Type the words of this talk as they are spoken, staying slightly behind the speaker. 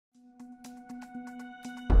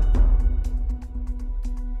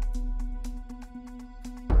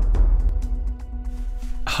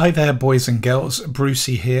Hi there boys and girls,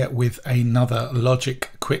 Brucey here with another Logic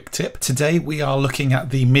quick tip. Today we are looking at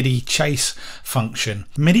the MIDI chase function.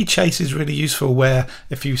 MIDI chase is really useful where,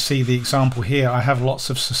 if you see the example here, I have lots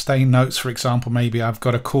of sustained notes. For example, maybe I've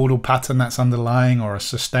got a chordal pattern that's underlying or a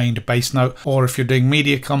sustained bass note, or if you're doing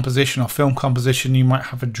media composition or film composition, you might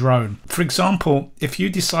have a drone. For example, if you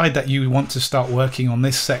decide that you want to start working on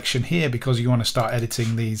this section here because you want to start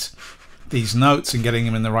editing these notes and getting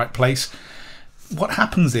them in the right place, what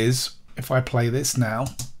happens is, if I play this now,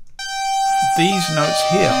 these notes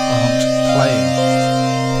here aren't playing,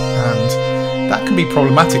 and that can be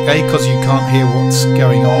problematic, because you can't hear what's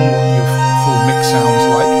going on, what your full mix sounds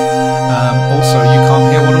like. Also, you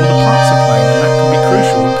can't hear what all the parts are playing, and that can be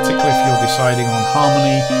crucial, particularly if you're deciding on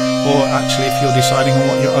harmony, or actually if you're deciding on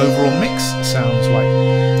what your overall mix sounds like.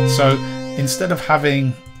 So instead of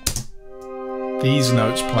having these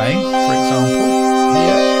notes playing, for example,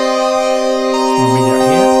 here, when we get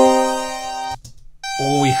here,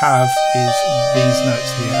 all we have is these notes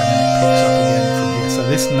here, and then it picks up again from here. So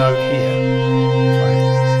this note here, if I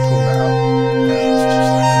pull that up, it's just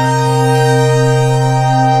like that.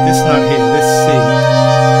 This note here, this C,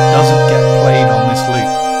 doesn't get played on this loop,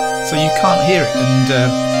 so you can't hear it, and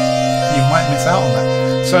you might miss out on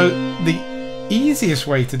that. So the easiest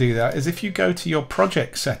way to do that is if you go to your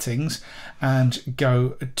project settings and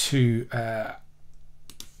go to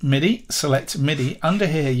MIDI, select MIDI. Under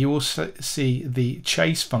here you will see the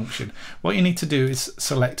chase function. What you need to do is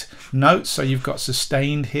select notes, so you've got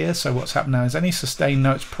sustained here. So what's happened now is any sustained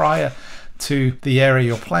notes prior to the area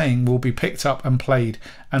you're playing will be picked up and played,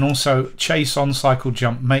 and also chase on cycle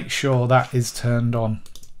jump, make sure that is turned on,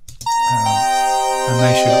 and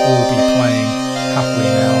they should all be playing happily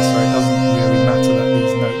now, so it doesn't really matter that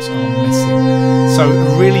these notes are missing. So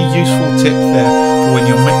a really useful tip there for when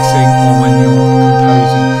you're mixing or when you're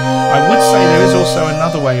composing. I would say there is also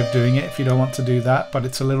another way of doing it if you don't want to do that, but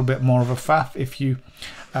it's a little bit more of a faff. If you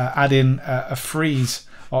add in a freeze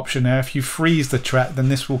option there, if you freeze the track, then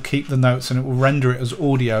this will keep the notes and it will render it as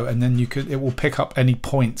audio, and then it will pick up any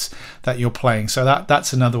points that you're playing. So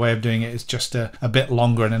that's another way of doing it. It's just a bit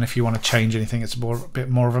longer, and then if you want to change anything, it's a bit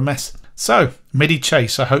more of a mess. So MIDI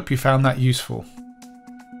chase, I hope you found that useful.